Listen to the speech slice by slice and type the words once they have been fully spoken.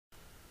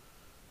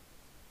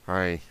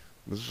Hi,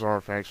 this is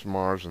Artifacts from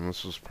Mars, and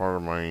this is part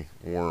of my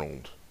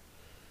world.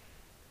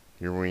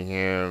 Here we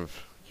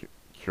have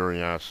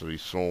Curiosity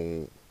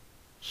Sol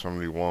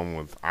 71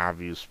 with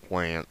obvious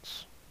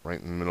plants right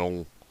in the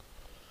middle,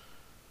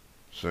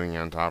 sitting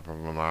on top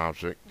of an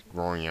object,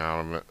 growing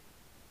out of it.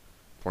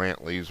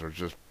 Plant leaves are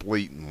just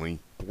blatantly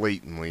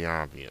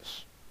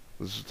obvious.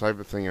 This is the type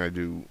of thing I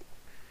do.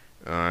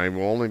 I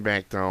will only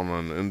back down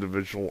on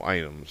individual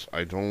items.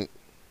 I don't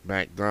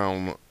back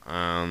down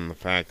on the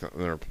fact that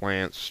there are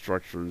plants,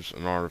 structures,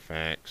 and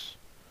artifacts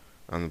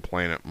on the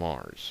planet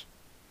Mars.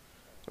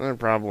 And there are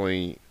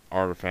probably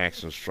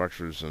artifacts and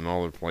structures in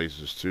other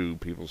places too.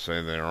 People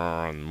say there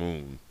are on the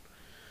moon.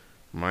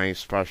 My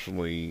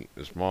specialty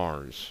is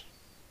Mars,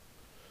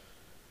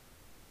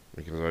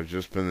 because I've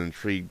just been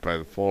intrigued by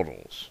the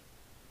photos.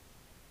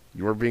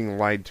 You are being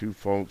lied to,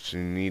 folks,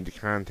 and you need to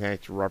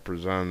contact your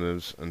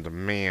representatives and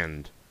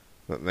demand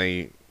that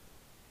they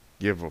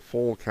give a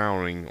full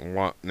accounting of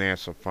what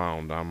NASA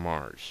found on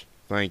Mars.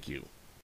 Thank you.